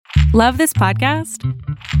Love this podcast?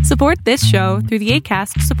 Support this show through the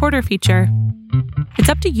Acast supporter feature. It's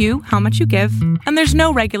up to you how much you give, and there's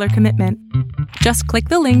no regular commitment. Just click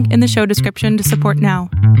the link in the show description to support now.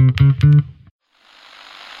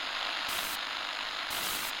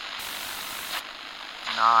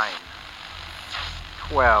 Nine,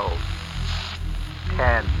 12,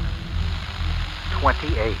 10,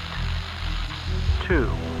 28, 2,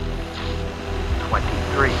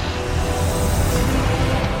 23.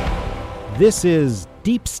 This is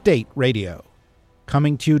Deep State Radio,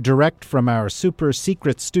 coming to you direct from our super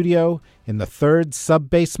secret studio in the third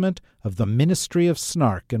sub-basement of the Ministry of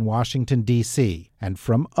Snark in Washington, D.C., and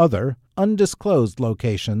from other undisclosed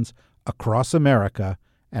locations across America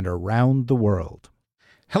and around the world.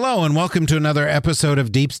 Hello, and welcome to another episode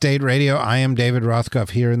of Deep State Radio. I am David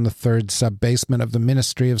Rothkopf here in the third sub-basement of the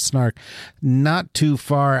Ministry of Snark, not too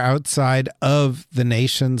far outside of the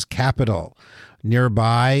nation's capital.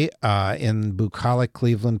 Nearby, in bucolic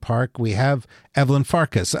Cleveland Park, we have Evelyn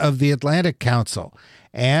Farkas of the Atlantic Council.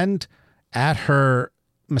 And at her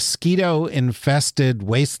mosquito-infested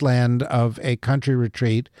wasteland of a country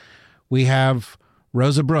retreat, we have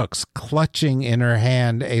Rosa Brooks clutching in her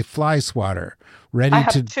hand a fly swatter, ready I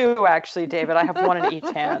have to... two, actually, David. I have one in each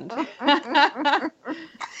hand.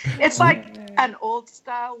 It's like an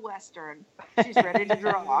old-style Western. She's ready to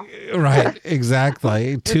draw. Right,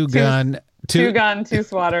 exactly. Two gun, two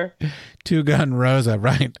swatter. Two gun Rosa,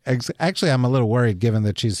 right. Actually, I'm a little worried given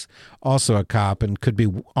that she's also a cop and could be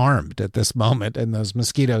armed at this moment, and those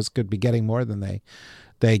mosquitoes could be getting more than they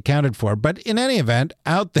accounted for. But in any event,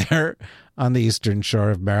 out there on the eastern shore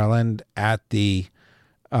of Maryland at the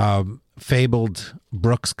fabled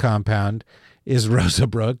Brooks compound is Rosa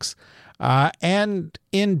Brooks. And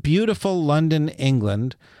in beautiful London,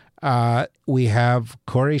 England, we have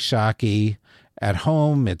Kori Schake at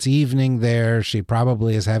home. It's evening there. She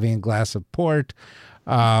probably is having a glass of port.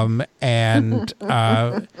 And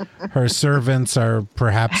her servants are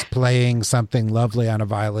perhaps playing something lovely on a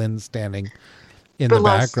violin standing in the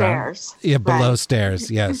background. Stairs. Yeah, below Right.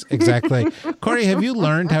 stairs. Yes, exactly. Kori, have you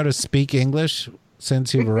learned how to speak English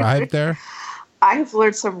since you've arrived there? I have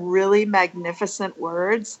learned some really magnificent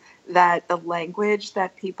words that the language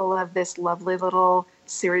that people of this lovely little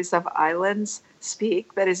series of islands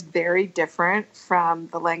speak that is very different from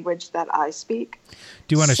the language that I speak.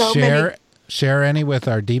 Do you want to So share any with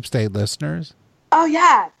our Deep State listeners? Oh,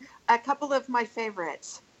 yeah. A couple of my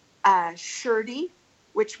favorites. Shirty,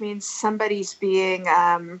 which means somebody's being...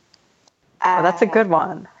 That's a good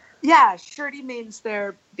one. Yeah, shirty means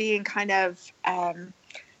they're being kind of...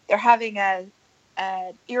 they're having an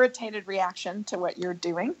irritated reaction to what you're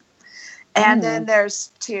doing. And then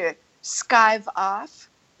there's to skive off,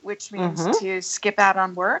 which means to skip out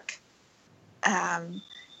on work.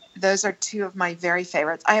 Those are two of my very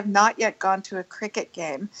favorites. I have not yet gone to a cricket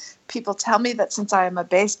game. People tell me that since I am a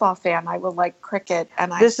baseball fan, I will like cricket.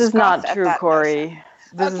 And This is not true, Kori.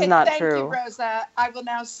 This is not true. Thank you, Rosa. I will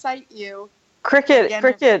now cite you.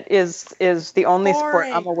 Cricket is the only sport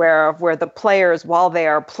Boring. I'm aware of where the players, while they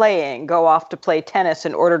are playing, go off to play tennis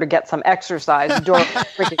in order to get some exercise during the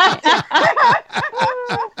cricket game.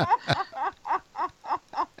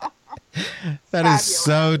 That is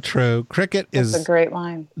so true. Cricket is That's a great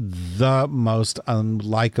line. the most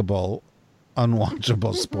unlikable,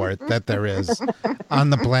 unwatchable sport that there is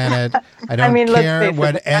on the planet. I don't let's care face it,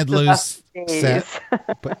 what the Ed matches Luce last said. days.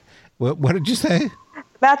 But what did you say?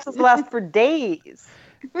 Matches last for days.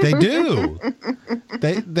 They do.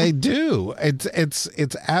 They do.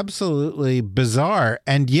 It's absolutely bizarre.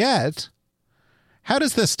 And yet, how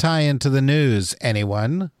does this tie into the news,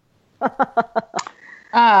 anyone?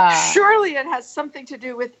 Surely it has something to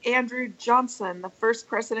do with Andrew Johnson, the first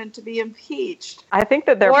president to be impeached. I think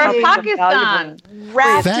that they're Or probably Pakistan.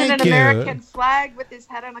 Wrapped in Thank an you. American flag with his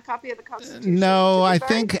head on a copy of the Constitution. No, To be I fair.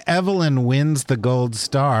 think Evelyn wins the gold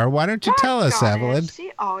star. Why don't you tell us, Doggone it. Evelyn?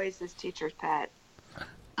 She always is teacher's pet.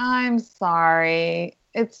 I'm sorry.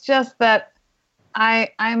 It's just that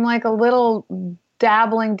I'm like a little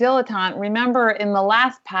dabbling dilettante. Remember in the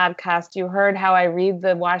last podcast, you heard how I read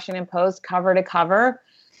the Washington Post cover to cover.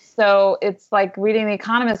 So it's like reading The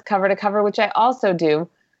Economist cover to cover, which I also do.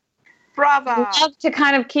 Bravo. I love to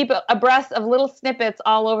kind of keep abreast of little snippets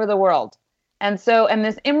all over the world. And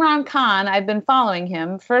this Imran Khan, I've been following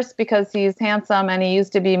him first because he's handsome and he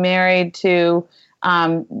used to be married to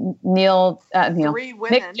Three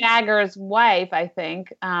women. Mick Jagger's wife, I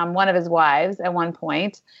think, one of his wives at one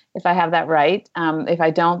point, if I have that right. If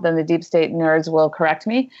I don't, then the deep state nerds will correct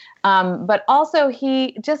me. But also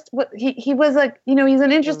he was he's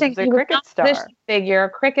an interesting cricket star figure,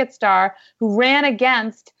 cricket star who ran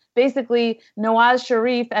against basically Nawaz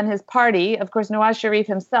Sharif and his party, of course, Nawaz Sharif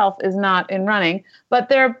himself is not in running, but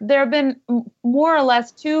there have been more or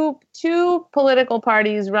less two political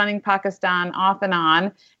parties running Pakistan off and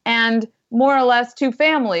on, and more or less two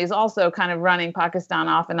families also kind of running Pakistan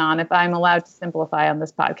off and on, if I'm allowed to simplify on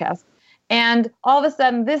this podcast. And all of a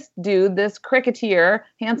sudden, this dude, this cricketer,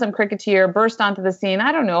 handsome cricketer, burst onto the scene,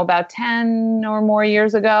 I don't know, about 10 or more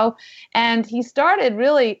years ago. And he started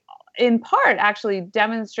really, in part, actually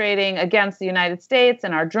demonstrating against the United States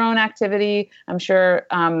and our drone activity. I'm sure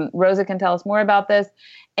Rosa can tell us more about this.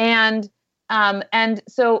 And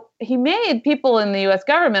so he made people in the U.S.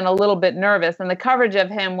 government a little bit nervous. And the coverage of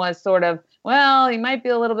him was sort of, well, he might be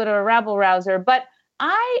a little bit of a rabble rouser. But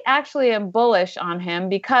I actually am bullish on him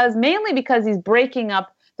mainly because he's breaking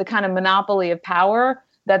up the kind of monopoly of power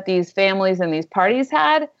that these families and these parties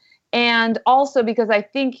had. And also because I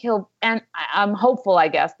think I'm hopeful, I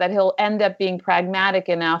guess, that he'll end up being pragmatic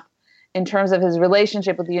enough in terms of his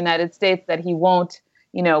relationship with the United States that he won't,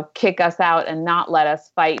 kick us out and not let us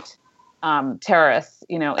fight terrorists,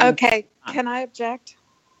 Okay. Can I object?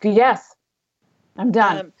 Yes. I'm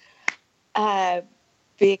done.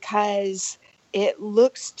 Because it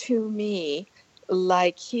looks to me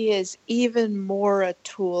like he is even more a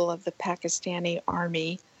tool of the Pakistani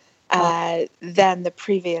army than the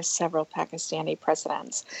previous several Pakistani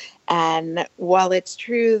presidents. And while it's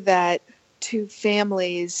true that two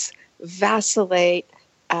families vacillate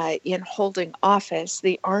in holding office,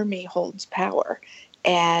 the army holds power.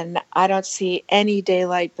 And I don't see any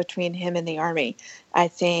daylight between him and the army. I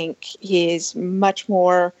think he is much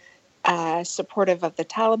more supportive of the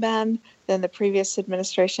Taliban than the previous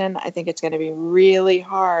administration. I think it's going to be really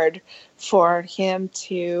hard for him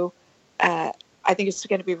to, I think it's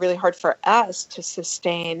going to be really hard for us to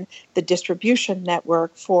sustain the distribution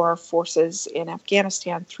network for forces in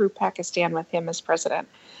Afghanistan through Pakistan with him as president.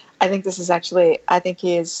 I think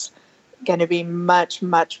he is going to be much,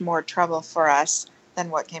 much more trouble for us than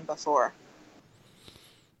what came before.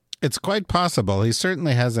 It's quite possible. He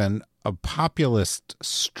certainly has a populist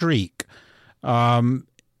streak. Rosa,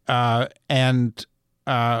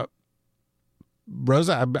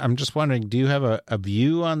 I'm just wondering, do you have a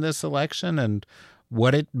view on this election and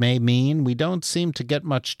what it may mean? We don't seem to get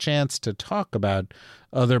much chance to talk about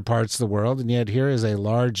other parts of the world, and yet here is a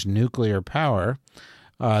large nuclear power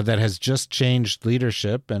that has just changed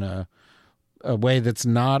leadership in a way that's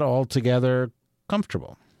not altogether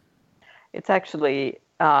comfortable. It's actually,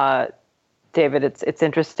 David, it's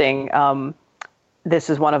interesting. This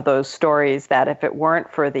is one of those stories that if it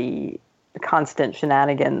weren't for the constant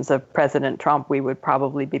shenanigans of President Trump, we would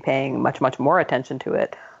probably be paying much, much more attention to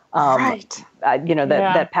it. Right.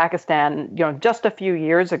 That Pakistan, just a few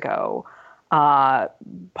years ago,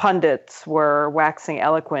 pundits were waxing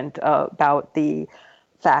eloquent about the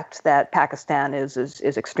fact that Pakistan is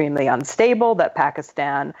extremely unstable, that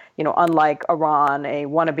Pakistan, unlike Iran, a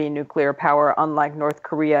wannabe nuclear power, unlike North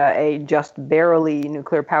Korea, a just barely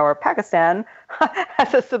nuclear power, Pakistan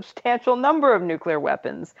has a substantial number of nuclear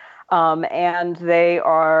weapons. And they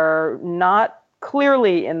are not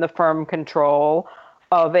clearly in the firm control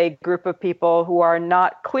of a group of people who are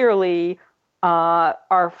not clearly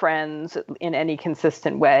our friends in any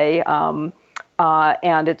consistent way.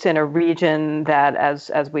 And it's in a region that,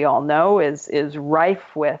 as we all know, is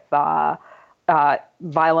rife with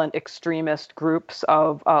violent extremist groups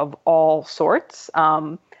of all sorts.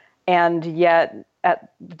 And yet,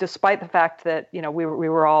 despite the fact that we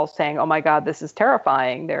were all saying, "Oh my God, this is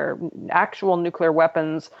terrifying," there are actual nuclear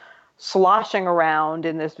weapons sloshing around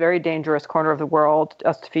in this very dangerous corner of the world.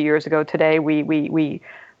 Just a few years ago today, we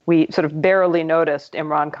sort of barely noticed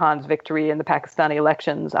Imran Khan's victory in the Pakistani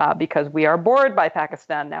elections because we are bored by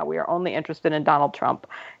Pakistan now. We are only interested in Donald Trump,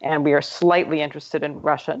 and we are slightly interested in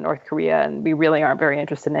Russia and North Korea, and we really aren't very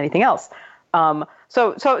interested in anything else.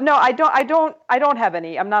 So no, I don't have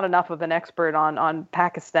any. I'm not enough of an expert on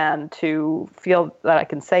Pakistan to feel that I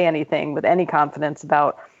can say anything with any confidence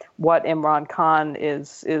about what Imran Khan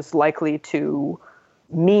is likely to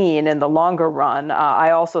mean in the longer run.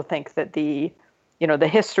 I also think that the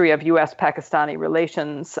history of U.S.-Pakistani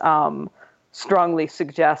relations strongly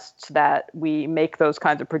suggests that we make those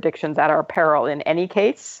kinds of predictions at our peril in any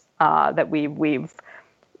case. That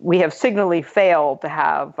we have signally failed to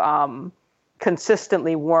have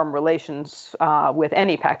consistently warm relations with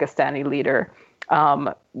any Pakistani leader,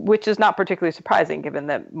 which is not particularly surprising given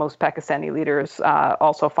that most Pakistani leaders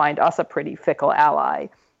also find us a pretty fickle ally.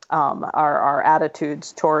 Our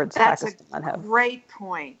attitudes towards Pakistan have... That's a great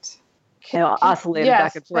point. Oscillated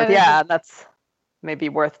back and forth. Yeah, that's maybe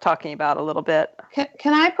worth talking about a little bit.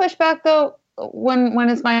 Can I push back, though, when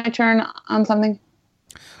it's my turn on something?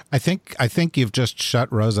 I think you've just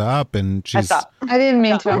shut Rosa up, and she's. I didn't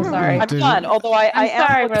mean to. I'm sorry. I'm done. Although I am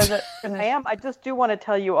sorry, Rosa. I am. I just do want to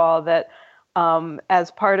tell you all that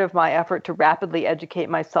as part of my effort to rapidly educate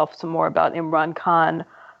myself some more about Imran Khan,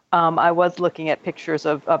 I was looking at pictures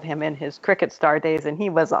of him in his cricket star days, and he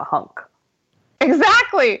was a hunk.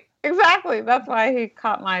 Exactly. That's why he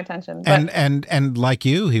caught my attention. But And like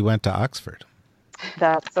you, he went to Oxford.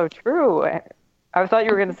 That's so true. I thought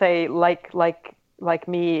you were going to say like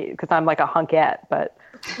me, because I'm like a hunkette, but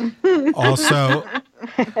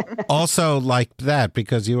also like that,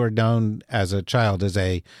 because you were known as a child as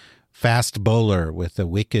a fast bowler with a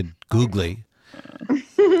wicked googly.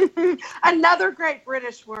 Another great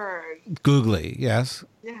British word. Googly, yes.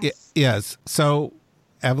 Yes. So,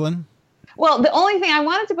 Evelyn? Well, the only thing I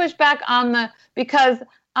wanted to push back on because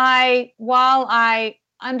while I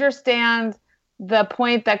understand the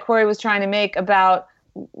point that Corey was trying to make about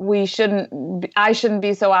I shouldn't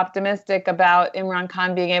be so optimistic about Imran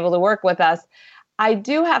Khan being able to work with us, I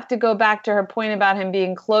do have to go back to her point about him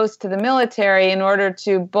being close to the military in order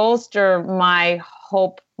to bolster my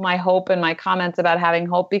hope and my comments about having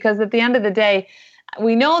hope, because at the end of the day,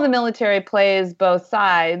 we know the military plays both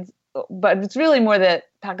sides, but it's really more the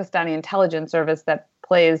Pakistani intelligence service that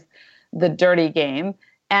plays the dirty game.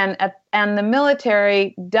 And the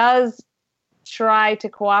military does try to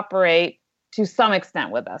cooperate to some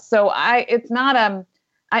extent with us. So I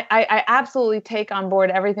absolutely take on board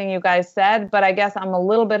everything you guys said, but I guess I'm a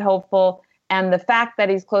little bit hopeful. And the fact that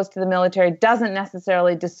he's close to the military doesn't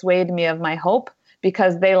necessarily dissuade me of my hope,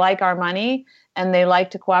 because they like our money and they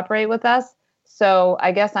like to cooperate with us. So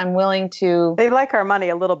I guess I'm willing to... They like our money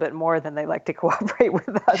a little bit more than they like to cooperate with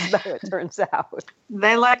us, though, it turns out.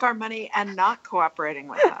 They like our money and not cooperating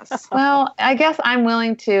with us. Well, I guess I'm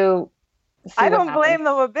willing to... I don't blame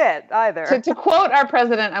them a bit either. To quote our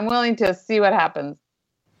president, I'm willing to see what happens.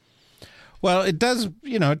 Well, it does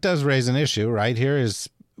raise an issue, right? Here is,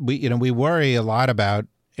 we worry a lot about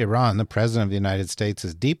Iran. The president of the United States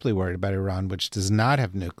is deeply worried about Iran, which does not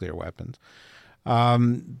have nuclear weapons.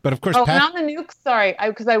 But of course, and on the nukes, sorry,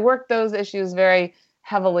 because I worked those issues very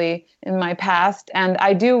heavily in my past, and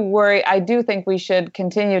I do think we should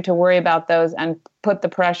continue to worry about those and put the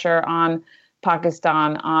pressure on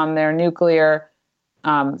Pakistan on their nuclear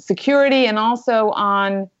security, and also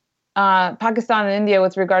on Pakistan and India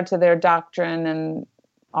with regard to their doctrine and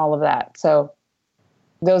all of that. So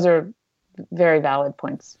those are very valid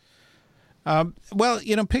points. Well,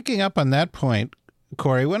 picking up on that point,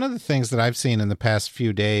 Corey, one of the things that I've seen in the past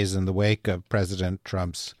few days in the wake of President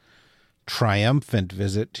Trump's triumphant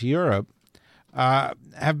visit to Europe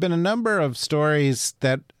have been a number of stories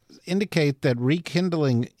that indicate that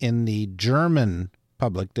rekindling in the German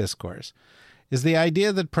public discourse is the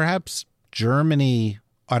idea that perhaps Germany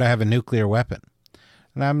ought to have a nuclear weapon.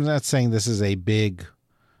 And I'm not saying this is a big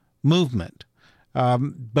movement,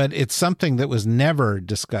 but it's something that was never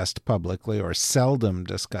discussed publicly or seldom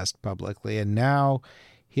discussed publicly. And now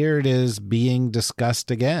here it is being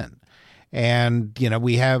discussed again. And,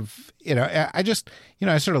 we have, I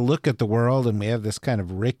sort of look at the world and we have this kind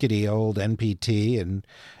of rickety old NPT and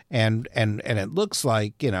it looks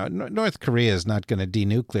like, North Korea is not going to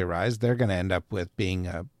denuclearize. They're going to end up with being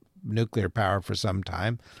a nuclear power for some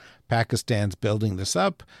time. Pakistan's building this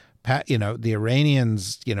up. The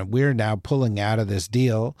Iranians, we're now pulling out of this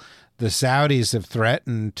deal. The Saudis have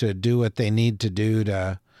threatened to do what they need to do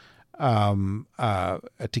to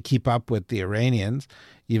keep up with the Iranians.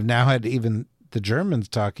 You've now had even the Germans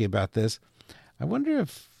talking about this. I wonder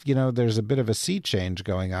if, there's a bit of a sea change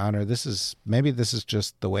going on, or maybe this is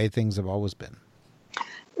just the way things have always been.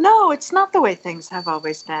 No, it's not the way things have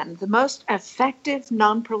always been. The most effective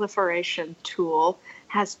non-proliferation tool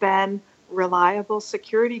has been reliable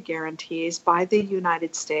security guarantees by the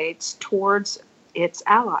United States towards its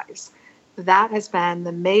allies. That has been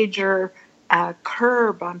the major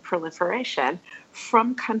curb on proliferation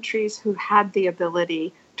from countries who had the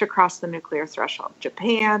ability to cross the nuclear threshold.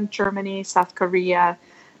 Japan, Germany, South Korea,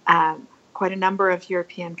 quite a number of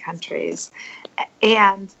European countries.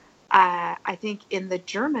 And I think in the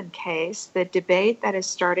German case, the debate that is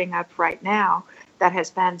starting up right now that has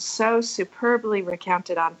been so superbly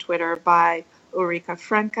recounted on Twitter by Ulrike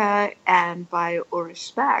Franke and by Ulrich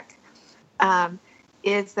Speck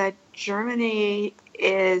is that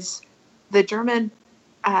the German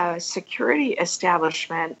security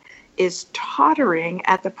establishment is tottering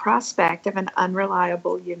at the prospect of an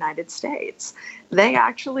unreliable United States. They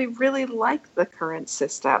actually really like the current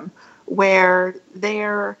system where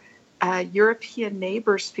their European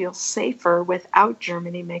neighbors feel safer without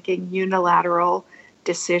Germany making unilateral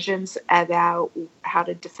decisions about how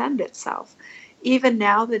to defend itself. even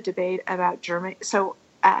now, the debate about Germany. So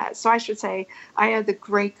I should say I had the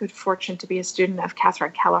great good fortune to be a student of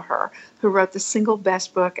Catherine Kelleher, who wrote the single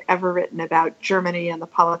best book ever written about Germany and the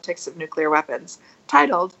politics of nuclear weapons,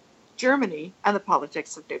 titled Germany and the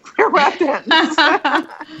Politics of Nuclear Weapons.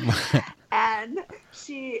 And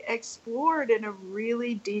she explored in a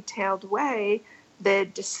really detailed way the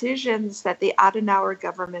decisions that the Adenauer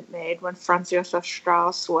government made when Franz Josef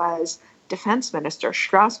Strauss was defense minister.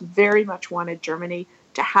 Strauss very much wanted Germany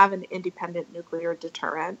to have an independent nuclear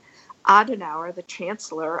deterrent. Adenauer, the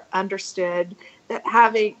chancellor, understood that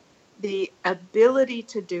having the ability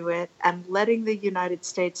to do it and letting the United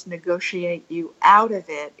States negotiate you out of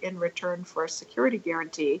it in return for a security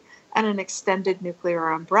guarantee and an extended nuclear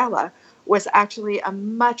umbrella was actually a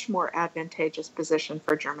much more advantageous position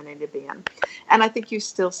for Germany to be in. And I think you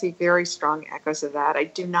still see very strong echoes of that. I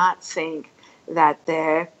do not think that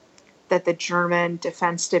the German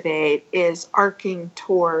defense debate is arcing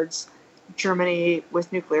towards Germany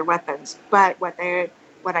with nuclear weapons. But what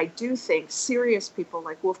I do think serious people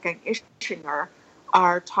like Wolfgang Ischinger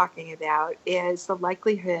are talking about is the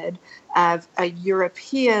likelihood of a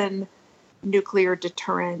European nuclear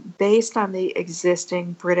deterrent based on the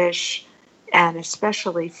existing British and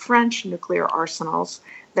especially French nuclear arsenals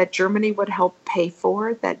that Germany would help pay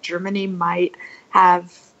for, that Germany might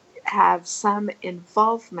have some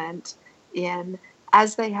involvement in,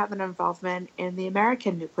 as they have an involvement in the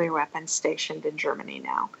American nuclear weapons stationed in Germany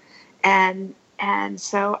now. And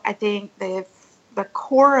so I think the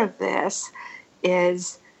core of this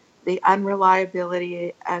is the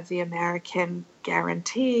unreliability of the American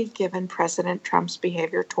guarantee given President Trump's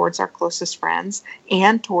behavior towards our closest friends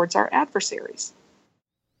and towards our adversaries.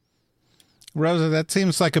 Rosa, that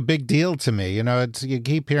seems like a big deal to me. You know, you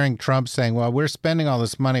keep hearing Trump saying, well, we're spending all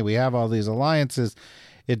this money, we have all these alliances,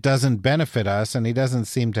 it doesn't benefit us, and he doesn't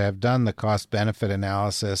seem to have done the cost-benefit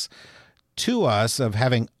analysis to us of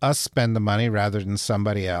having us spend the money rather than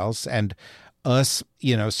somebody else, and us,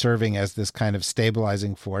 you know, serving as this kind of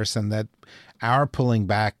stabilizing force, and that our pulling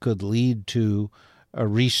back could lead to a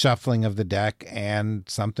reshuffling of the deck and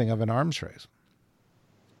something of an arms race.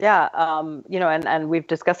 Yeah, you know, and we've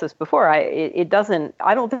discussed this before. I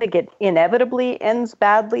don't think it inevitably ends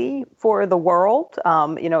badly for the world.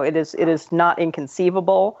 You know, it is not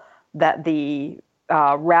inconceivable that the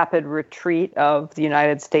rapid retreat of the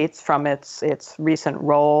United States from its recent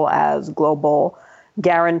role as global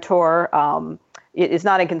guarantor, it is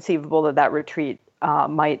not inconceivable that retreat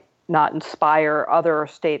might not inspire other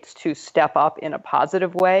states to step up in a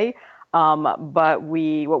positive way. But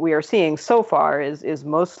what we are seeing so far is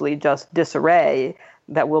mostly just disarray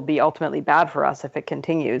that will be ultimately bad for us if it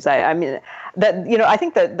continues. I mean, that, you know, I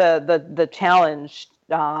think that the challenge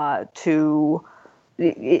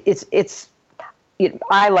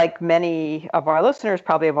I, like many of our listeners,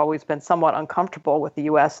 probably have always been somewhat uncomfortable with the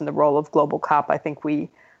U.S. and the role of global cop. I think we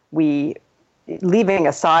leaving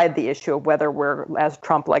aside the issue of whether we're, as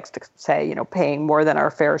Trump likes to say, you know, paying more than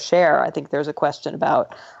our fair share, I think there's a question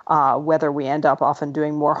about whether we end up often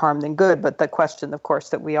doing more harm than good. But the question, of course,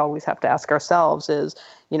 that we always have to ask ourselves is,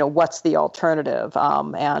 you know, what's the alternative?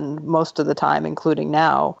 And most of the time, including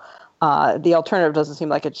now, the alternative doesn't seem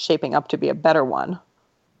like it's shaping up to be a better one.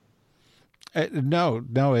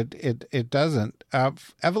 No, it doesn't.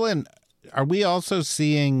 Evelyn, are we also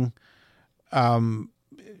seeing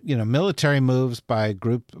military moves by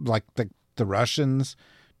groups like the Russians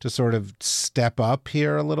to sort of step up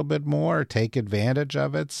here a little bit more, take advantage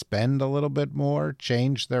of it, spend a little bit more,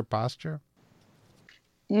 change their posture?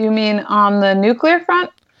 You mean on the nuclear front?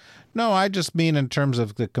 No, I just mean in terms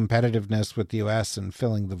of the competitiveness with the U.S. and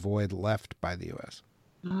filling the void left by the U.S.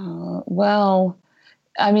 Well,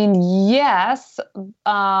 I mean, yes,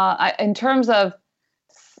 in terms of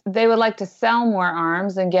they would like to sell more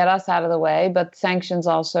arms and get us out of the way, but sanctions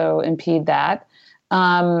also impede that.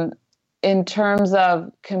 In terms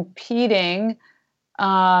of competing,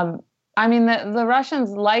 I mean, the Russians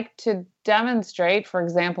like to demonstrate, for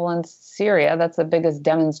example, in Syria, that's the biggest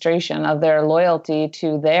demonstration of their loyalty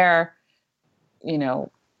to their, you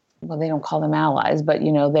know, well, they don't call them allies, but,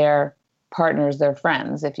 you know, their partners, their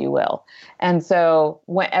friends, if you will. And so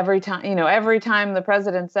every time the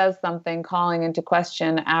president says something calling into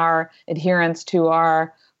question our adherence to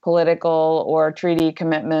our political or treaty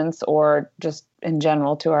commitments, or just in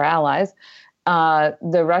general to our allies,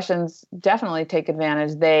 the Russians definitely take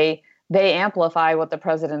advantage. They amplify what the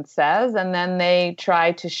president says, and then they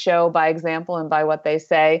try to show by example and by what they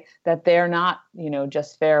say that they're not, you know,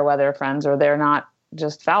 just fair weather friends, or they're not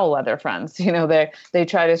just foul weather friends. You know, they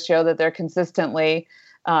try to show that they're consistently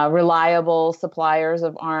reliable suppliers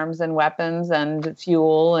of arms and weapons and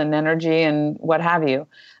fuel and energy and what have you.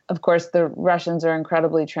 Of course, the Russians are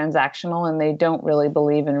incredibly transactional and they don't really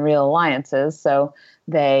believe in real alliances. So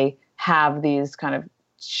they have these kind of,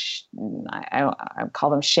 I call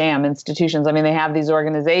them sham institutions. I mean, they have these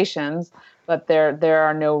organizations, but there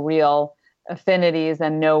are no real affinities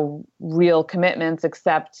and no real commitments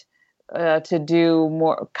except to do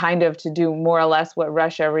more or less what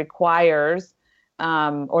Russia requires,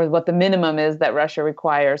 or what the minimum is that Russia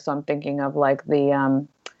requires. So I'm thinking of like the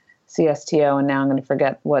CSTO, and now I'm going to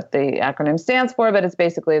forget what the acronym stands for, but it's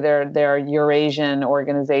basically their Eurasian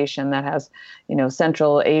organization that has,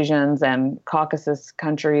 Central Asians and Caucasus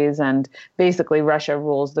countries, and basically Russia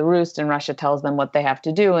rules the roost, and Russia tells them what they have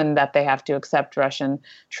to do, and that they have to accept Russian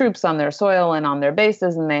troops on their soil and on their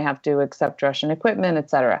bases, and they have to accept Russian equipment,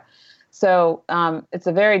 etc. So it's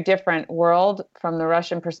a very different world from the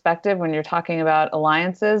Russian perspective when you're talking about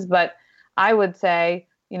alliances, but I would say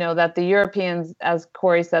that the Europeans, as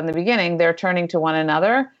Corey said in the beginning, they're turning to one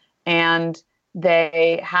another, and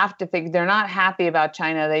they have to they're not happy about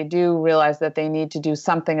China. They do realize that they need to do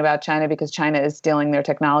something about China because China is stealing their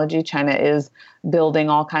technology. China is building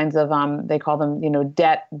all kinds of, they call them,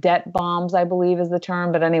 debt bombs, I believe is the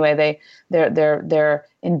term. But anyway, they're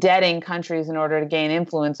indebting countries in order to gain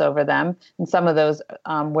influence over them. And some of those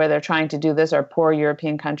where they're trying to do this are poor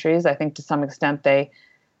European countries. I think to some extent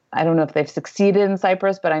I don't know if they've succeeded in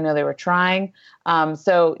Cyprus, but I know they were trying.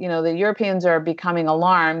 So, the Europeans are becoming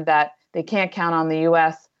alarmed that they can't count on the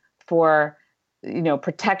U.S. for,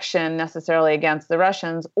 protection necessarily against the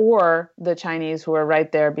Russians or the Chinese who are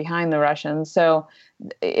right there behind the Russians. So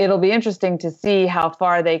it'll be interesting to see how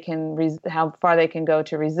far they can go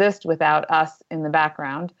to resist without us in the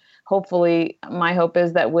background. Hopefully, my hope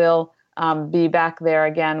is that we'll be back there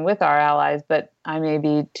again with our allies, but I may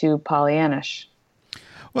be too Pollyannish.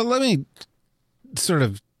 Well, let me sort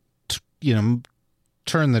of,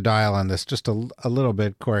 turn the dial on this just a little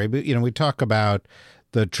bit, Corey. But, we talk about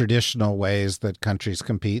the traditional ways that countries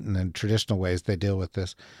compete and the traditional ways they deal with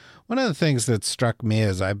this. One of the things that struck me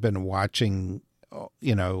as I've been watching,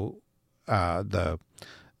 the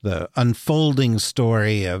unfolding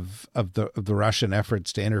story of the Russian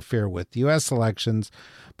efforts to interfere with U.S. elections,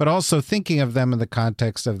 but also thinking of them in the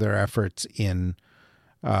context of their efforts in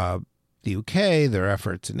the UK, their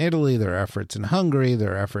efforts in Italy, their efforts in Hungary,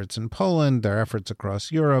 their efforts in Poland, their efforts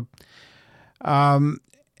across Europe,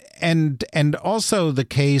 and also the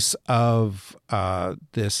case of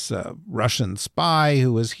this Russian spy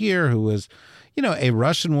who was here, who was, a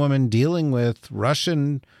Russian woman dealing with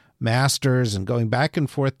Russian masters and going back and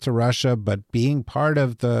forth to Russia, but being part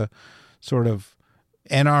of the sort of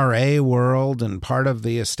NRA world and part of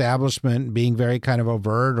the establishment, being very kind of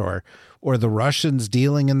overt, or the Russians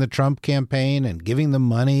dealing in the Trump campaign and giving them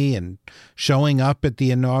money and showing up at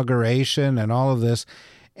the inauguration and all of this.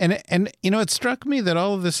 And it struck me that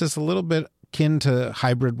all of this is a little bit akin to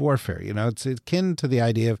hybrid warfare. It's akin to the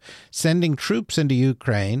idea of sending troops into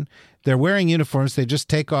Ukraine. They're wearing uniforms. They just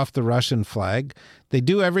take off the Russian flag. They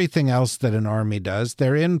do everything else that an army does.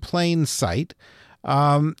 They're in plain sight.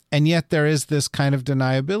 And yet there is this kind of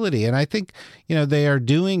deniability. And I think,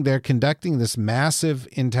 they're conducting this massive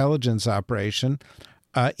intelligence operation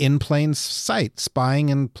in plain sight, spying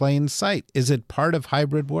in plain sight. Is it part of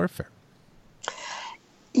hybrid warfare?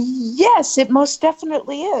 Yes, it most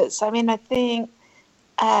definitely is. I mean, I think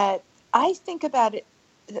about it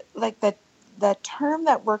like the term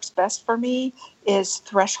that works best for me is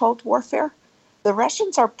threshold warfare. The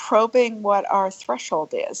Russians are probing what our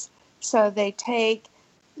threshold is. So they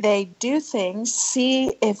do things,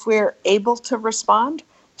 see if we're able to respond.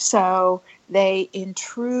 So they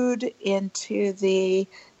intrude into the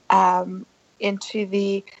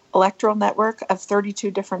electoral network of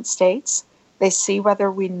 32 different states. They see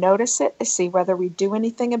whether we notice it. They see whether we do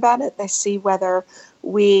anything about it. They see whether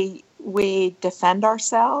we defend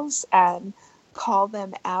ourselves and call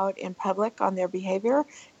them out in public on their behavior.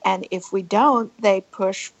 And if we don't, they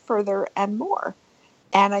push further and more.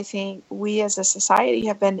 And I think we as a society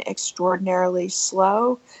have been extraordinarily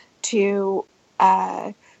slow to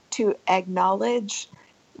acknowledge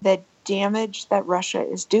the damage that Russia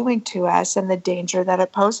is doing to us and the danger that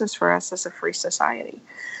it poses for us as a free society.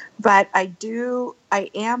 But I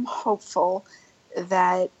am hopeful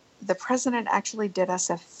that the president actually did us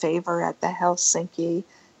a favor at the Helsinki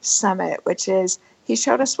summit, which is he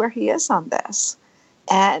showed us where he is on this.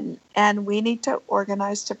 And we need to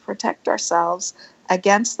organize to protect ourselves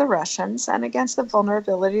against the Russians and against the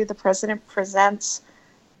vulnerability the president presents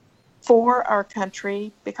for our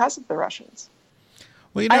country because of the Russians.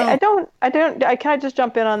 Well, Can I just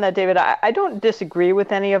jump in on that, David? I don't disagree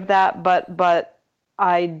with any of that, but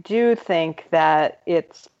I do think that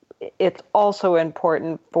it's also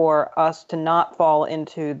important for us to not fall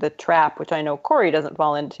into the trap, which I know Corey doesn't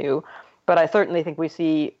fall into, but I certainly think we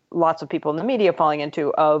see lots of people in the media falling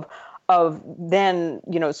into, of then,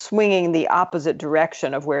 swinging the opposite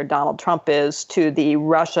direction of where Donald Trump is, to the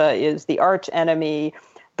Russia is the arch enemy.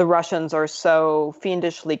 The Russians are so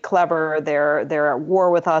fiendishly clever. They're at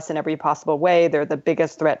war with us in every possible way. They're the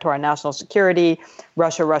biggest threat to our national security.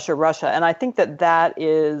 Russia, Russia, Russia. And I think that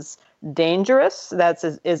is dangerous. That's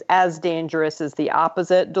is as dangerous as the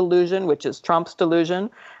opposite delusion, which is Trump's delusion,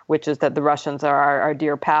 which is that the Russians are our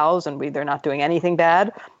dear pals and they're not doing anything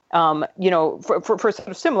bad. For sort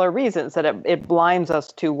of similar reasons, that it blinds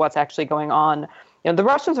us to what's actually going on. The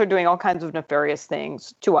Russians are doing all kinds of nefarious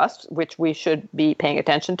things to us, which we should be paying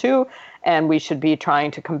attention to, and we should be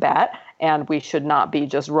trying to combat, and we should not be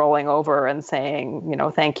just rolling over and saying,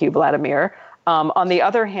 thank you, Vladimir. On the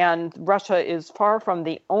other hand, Russia is far from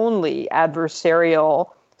the only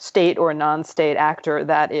adversarial state or non-state actor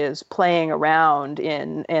that is playing around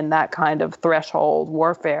in that kind of threshold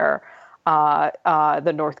warfare.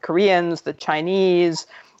 The North Koreans, the Chinese,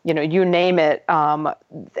 you name it.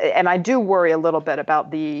 And I do worry a little bit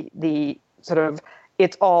about the sort of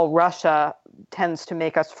it's all Russia tends to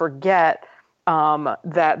make us forget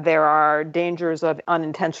that there are dangers of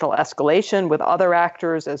unintentional escalation with other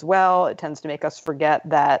actors as well. It tends to make us forget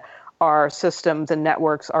that our systems and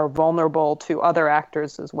networks are vulnerable to other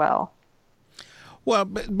actors as well. Well,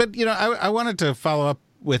 but I wanted to follow up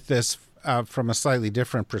with this from a slightly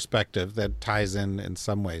different perspective that ties in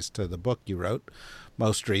some ways to the book you wrote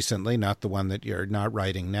most recently, not the one that you're not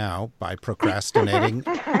writing now by procrastinating.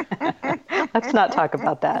 Let's not talk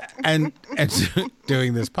about that. And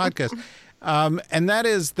doing this podcast. And that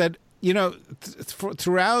is that,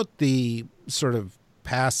 throughout the sort of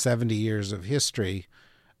past 70 years of history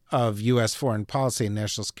of U.S. foreign policy and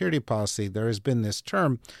national security policy, there has been this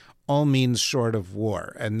term, all means short of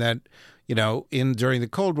war. And that, during the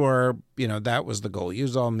Cold War, that was the goal.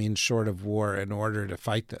 Use all means short of war in order to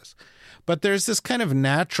fight this. But there's this kind of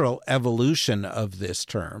natural evolution of this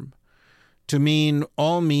term to mean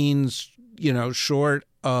all means, short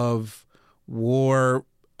of war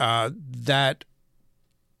that,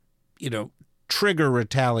 trigger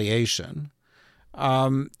retaliation.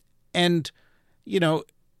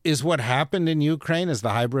 Is what happened in Ukraine, is the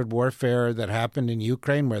hybrid warfare that happened in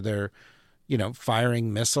Ukraine where they're,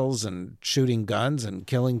 firing missiles and shooting guns and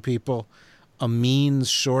killing people, a means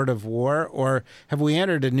short of war? Or have we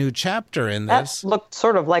entered a new chapter in this? That looked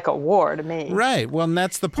sort of like a war to me. Right. Well, and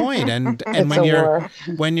that's the point. And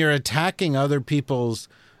when you're attacking other people's,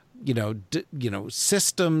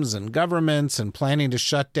 systems and governments and planning to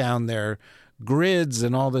shut down their grids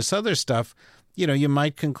and all this other stuff, you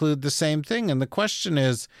might conclude the same thing. And the question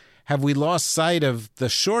is, have we lost sight of the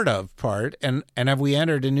short of part, and have we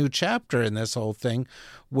entered a new chapter in this whole thing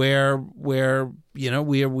where you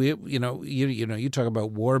talk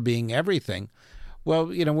about war being everything. Well,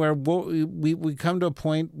 where we come to a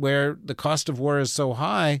point where the cost of war is so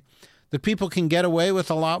high that people can get away with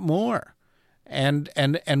a lot more. And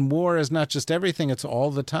war is not just everything, it's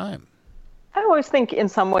all the time. I always think in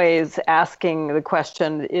some ways asking the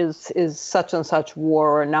question, is such and such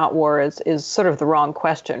war or not war, is sort of the wrong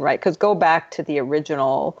question, right? Because go back to the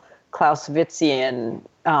original Clausewitzian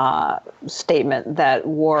statement that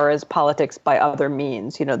war is politics by other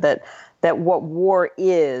means, that what war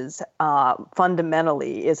is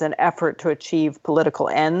fundamentally is an effort to achieve political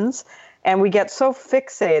ends. And we get so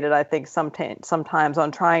fixated, I think, sometimes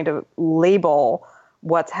on trying to label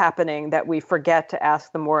what's happening that we forget to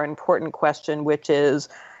ask the more important question, which is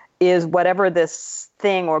whatever this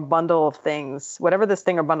thing or bundle of things,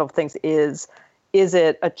 is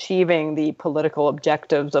it achieving the political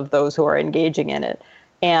objectives of those who are engaging in it?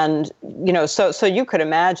 And, so you could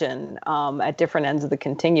imagine at different ends of the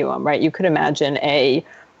continuum, right? You could imagine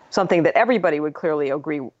something that everybody would clearly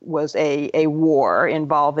agree was a war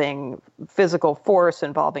involving physical force,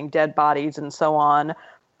 involving dead bodies and so on.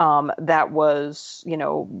 That was,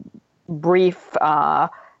 brief,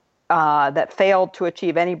 that failed to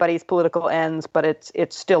achieve anybody's political ends, but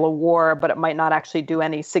it's still a war, but it might not actually do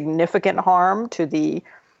any significant harm to the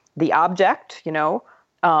object,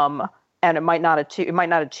 and it might not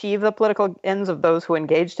achieve the political ends of those who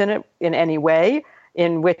engaged in it in any way,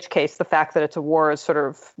 in which case the fact that it's a war is sort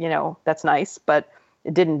of, that's nice, but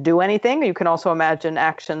it didn't do anything. You can also imagine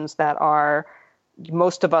actions that are,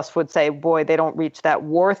 most of us would say, boy, they don't reach that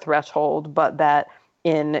war threshold, but that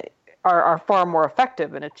in are far more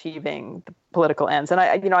effective in achieving the political ends. And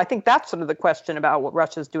I think that's sort of the question about what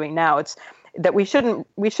Russia's doing now. It's that we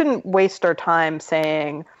shouldn't waste our time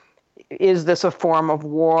saying, is this a form of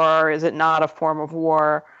war? Is it not a form of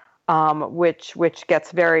war? Which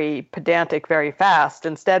gets very pedantic very fast.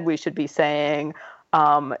 Instead, we should be saying,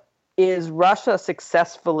 is Russia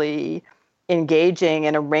successfully engaging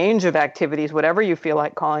in a range of activities, whatever you feel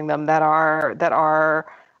like calling them, that are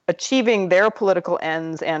achieving their political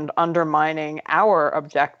ends and undermining our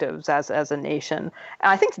objectives as a nation?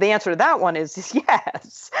 And I think the answer to that one is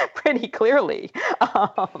yes, pretty clearly.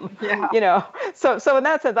 So in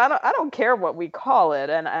that sense, I don't care what we call it,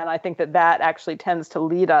 and I think that actually tends to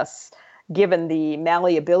lead us, given the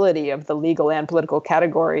malleability of the legal and political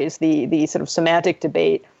categories, the sort of semantic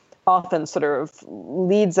debate often sort of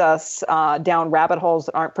leads us down rabbit holes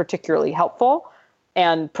that aren't particularly helpful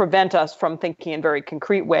and prevent us from thinking in very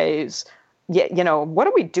concrete ways. What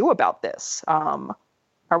do we do about this? Are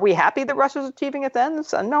we happy that Russia's achieving its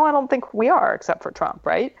ends? No, I don't think we are, except for Trump,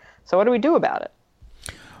 right? So what do we do about it?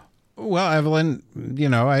 Well, Evelyn,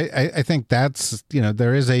 I think that's,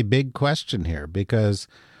 there is a big question here, because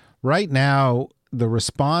right now the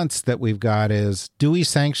response that we've got is, do we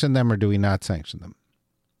sanction them or do we not sanction them?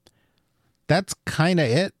 That's kind of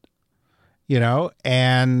it,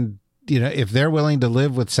 and if they're willing to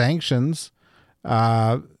live with sanctions,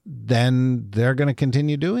 then they're going to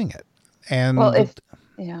continue doing it. And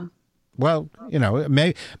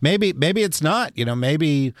maybe it's not.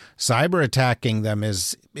 Maybe cyber attacking them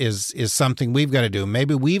is something we've got to do.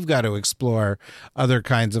 Maybe we've got to explore other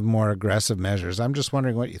kinds of more aggressive measures. I'm just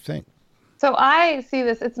wondering what you think. So I see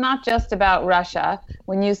this, it's not just about Russia.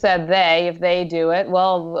 When you said if they do it,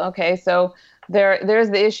 well, okay, so there's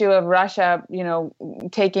the issue of Russia,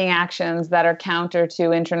 taking actions that are counter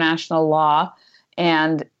to international law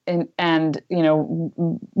and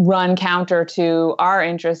run counter to our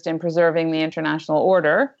interest in preserving the international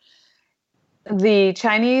order. The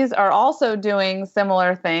Chinese are also doing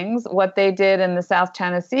similar things, what they did in the South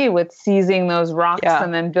China Sea with seizing those rocks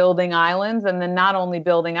and then building islands, and then not only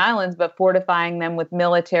building islands, but fortifying them with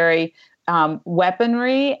military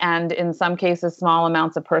weaponry and in some cases small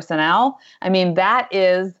amounts of personnel. I mean, that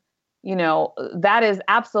is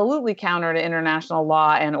absolutely counter to international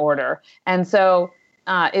law and order. And so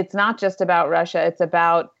it's not just about Russia. It's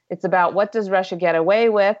about what does Russia get away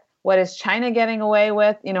with? What is China getting away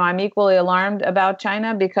with? I'm equally alarmed about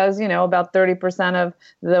China because, about 30% of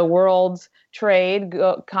the world's trade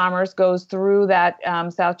commerce goes through that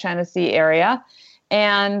South China Sea area.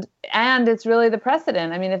 And it's really the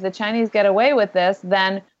precedent. I mean, if the Chinese get away with this,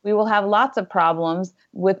 then we will have lots of problems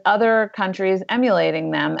with other countries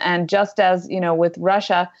emulating them. And just as, with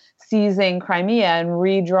Russia seizing Crimea and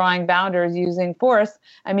redrawing boundaries using force,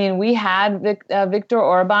 I mean, we had Viktor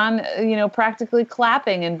Orban, practically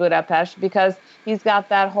clapping in Budapest because he's got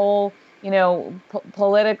that whole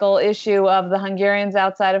political issue of the Hungarians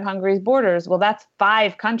outside of Hungary's borders. Well, that's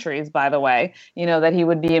 5 countries, by the way, that he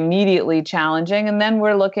would be immediately challenging. And then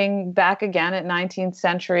we're looking back again at 19th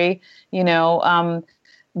century,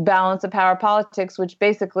 balance of power politics, which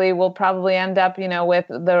basically will probably end up, with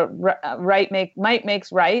the might makes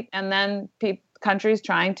right, and then countries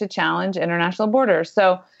trying to challenge international borders.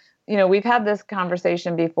 So, we've had this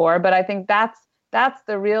conversation before, but I think that's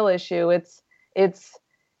the real issue. It's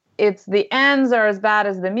the ends are as bad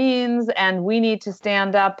as the means, and we need to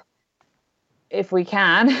stand up, if we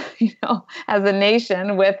can, as a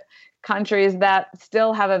nation with countries that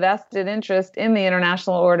still have a vested interest in the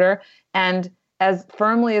international order, and as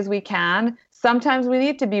firmly as we can. Sometimes we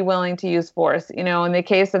need to be willing to use force. In the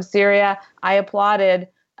case of Syria, I applauded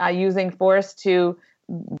using force to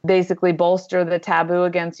basically bolster the taboo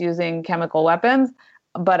against using chemical weapons,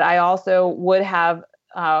 but I also would have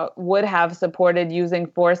supported using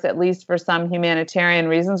force, at least for some humanitarian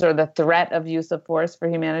reasons, or the threat of use of force for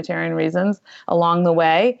humanitarian reasons along the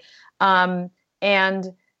way.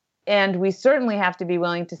 And we certainly have to be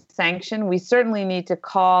willing to sanction. We certainly need to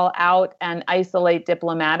call out and isolate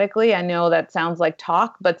diplomatically. I know that sounds like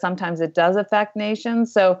talk, but sometimes it does affect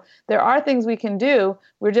nations. So there are things we can do.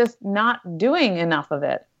 We're just not doing enough of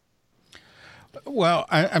it. Well,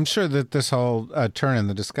 I'm sure that this whole turn in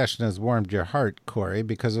the discussion has warmed your heart, Corey,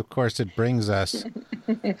 because, of course, it brings us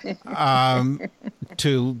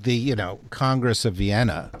to the, Congress of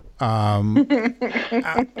Vienna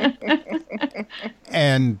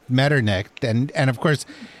and Metternich. And, of course,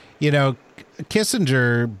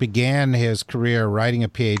 Kissinger began his career writing a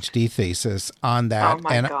PhD thesis on that. Oh,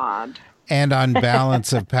 my God. And on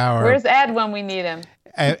balance of power. Where's Ed when we need him?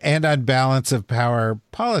 And on balance of power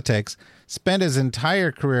politics. spent his entire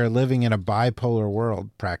career living in a bipolar world,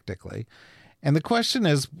 practically. And the question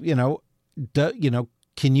is,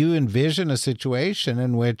 can you envision a situation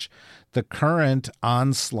in which the current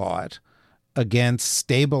onslaught against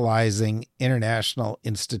stabilizing international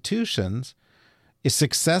institutions is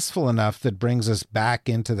successful enough that brings us back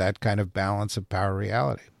into that kind of balance of power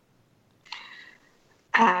reality?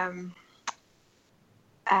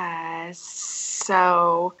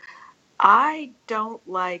 So I don't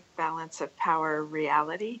like balance of power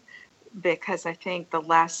reality, because I think the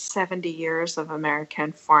last 70 years of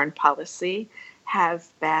American foreign policy have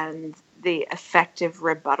been the effective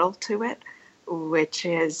rebuttal to it, which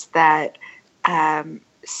is that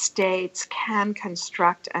states can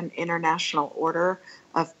construct an international order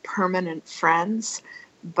of permanent friends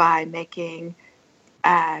by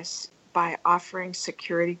by offering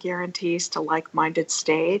security guarantees to like-minded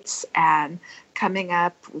states and coming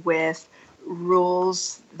up with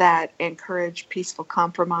rules that encourage peaceful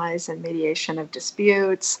compromise and mediation of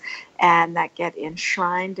disputes, and that get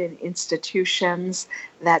enshrined in institutions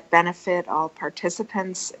that benefit all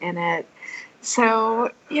participants in it.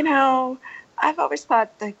 So, I've always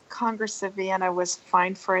thought the Congress of Vienna was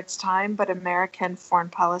fine for its time, but American foreign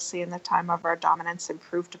policy in the time of our dominance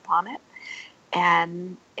improved upon it.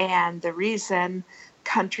 And the reason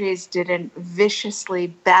countries didn't viciously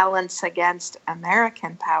balance against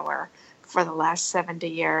American power for the last 70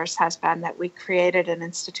 years has been that we created an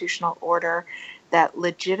institutional order that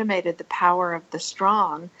legitimated the power of the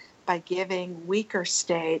strong by giving weaker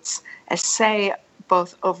states a say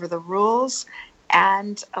both over the rules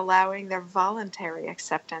and allowing their voluntary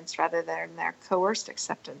acceptance rather than their coerced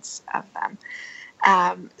acceptance of them.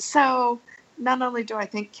 So not only do I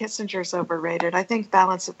think Kissinger's overrated, I think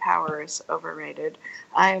balance of power is overrated.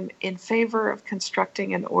 I'm in favor of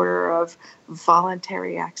constructing an order of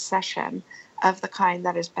voluntary accession of the kind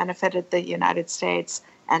that has benefited the United States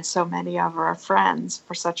and so many of our friends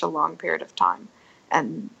for such a long period of time,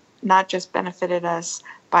 and not just benefited us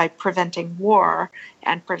by preventing war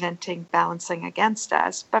and preventing balancing against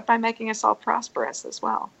us, but by making us all prosperous as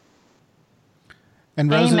well. And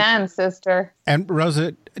Rosa, amen, sister. And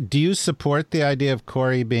Rosa, do you support the idea of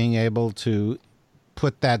Cory being able to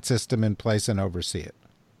put that system in place and oversee it?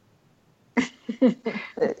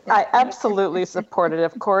 I absolutely support it.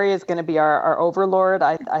 If Cory is going to be our overlord,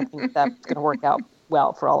 I think that's going to work out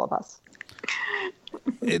well for all of us.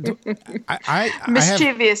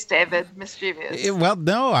 Mischievous, David. Mischievous. Well,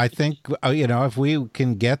 no, I think, if we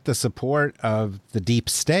can get the support of the deep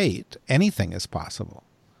state, anything is possible.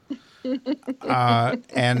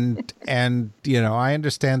 And I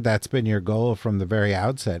understand that's been your goal from the very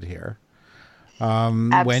outset here.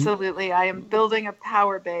 Absolutely. I am building a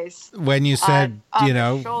power base. When you said, on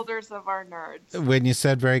the shoulders of our nerds. When you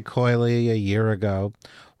said very coyly a year ago,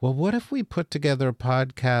 well, what if we put together a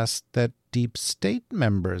podcast that deep state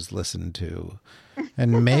members listen to?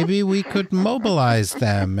 And maybe we could mobilize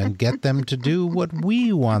them and get them to do what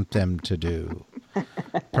we want them to do.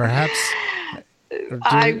 Perhaps...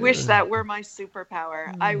 I wish that were my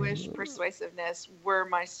superpower. I wish persuasiveness were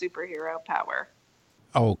my superhero power.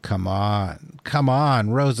 Oh, come on,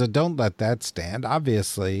 Rosa, don't let that stand.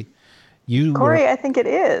 Obviously, you Cory, I think it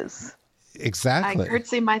is. Exactly. I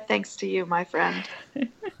curtsy my thanks to you, my friend.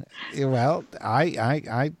 Well,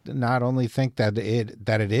 I not only think that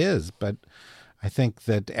it is, but I think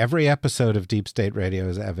that every episode of Deep State Radio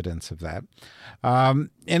is evidence of that.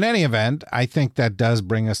 In any event, I think that does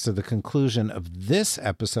bring us to the conclusion of this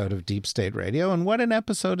episode of Deep State Radio, and what an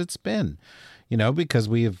episode it's been. Because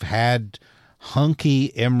we've had hunky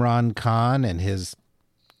Imran Khan and his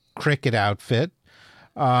cricket outfit,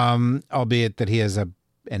 albeit that he is an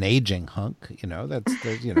aging hunk. That's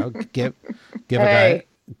give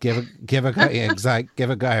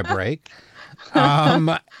a guy a break.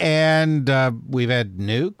 And we've had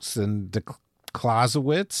Nukes and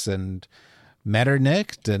Clausewitz and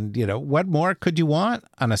Metternich, and what more could you want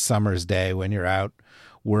on a summer's day when you're out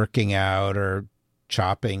working out or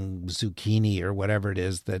chopping zucchini or whatever it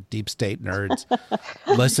is that deep state nerds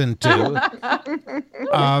listen to.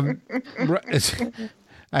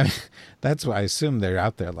 I mean, that's why I assume they're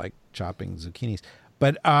out there like chopping zucchinis.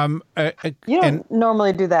 But you don't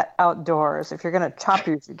normally do that outdoors. If you're going to chop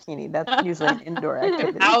your zucchini, that's usually an indoor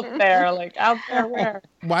activity. Out there where?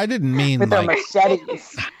 Well, I didn't mean with like their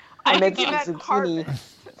machetes. I make some zucchini.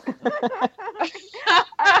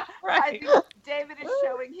 Right. I think David is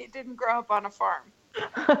showing he didn't grow up on a farm.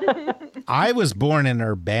 I was born in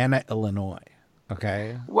Urbana, Illinois.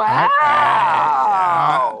 Okay. Wow.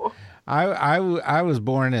 I was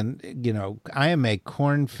born in, I am a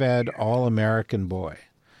corn-fed all-American boy.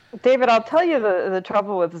 David, I'll tell you the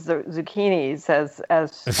trouble with zucchinis,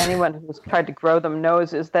 as anyone who's tried to grow them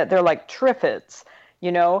knows, is that they're like triffids.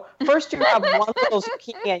 You know, first you have one little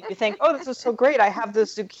zucchini and you think, oh, this is so great. I have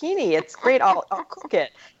this zucchini. It's great. I'll cook it.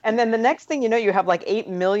 And then the next thing you know, you have like 8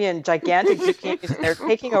 million gigantic zucchinis and they're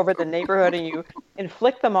taking over the neighborhood and you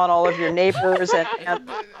inflict them on all of your neighbors and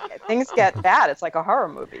things get bad. It's like a horror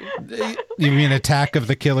movie. You mean Attack of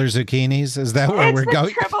the Killer Zucchinis? Is that where we're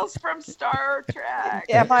going? Tribbles from Star Trek.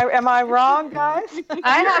 Am I wrong, guys?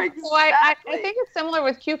 I think it's similar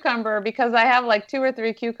with cucumber because I have like 2 or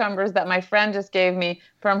 3 cucumbers that my friend just gave me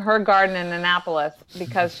from her garden in Annapolis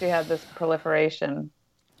because she had this proliferation.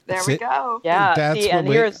 There we go. Yeah.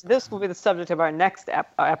 This will be the subject of our next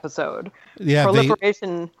episode. Yeah,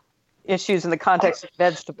 proliferation issues in the context of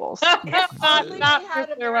vegetables. Not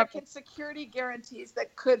had American security guarantees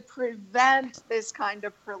that could prevent this kind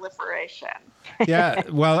of proliferation. Yeah,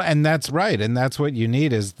 well, and that's right. And that's what you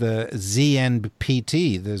need is the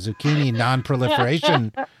ZNPT, the Zucchini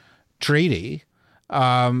Non-Proliferation Treaty.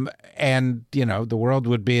 And, you know, the world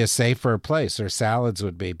would be a safer place, or salads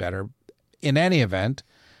would be better. In any event,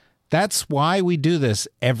 that's why we do this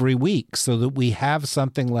every week, so that we have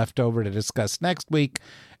something left over to discuss next week.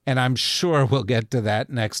 And I'm sure we'll get to that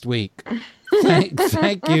next week.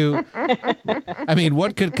 Thank you. I mean,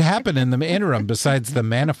 what could happen in the interim besides the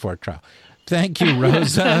Manafort trial? Thank you,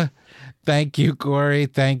 Rosa. Thank you, Corey.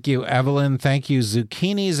 Thank you, Evelyn. Thank you,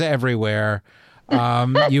 zucchinis everywhere.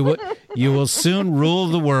 You will soon rule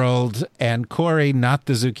the world, and Corey, not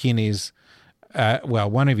the zucchinis. Well,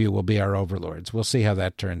 one of you will be our overlords. We'll see how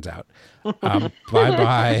that turns out.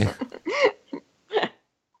 Bye-bye.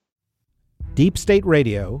 Deep State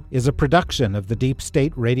Radio is a production of the Deep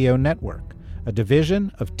State Radio Network, a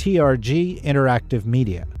division of TRG Interactive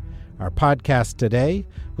Media. Our podcast today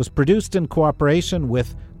was produced in cooperation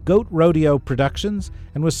with Goat Rodeo Productions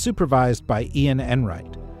and was supervised by Ian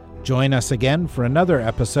Enright. Join us again for another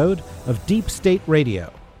episode of Deep State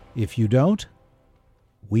Radio. If you don't,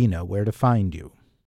 we know where to find you.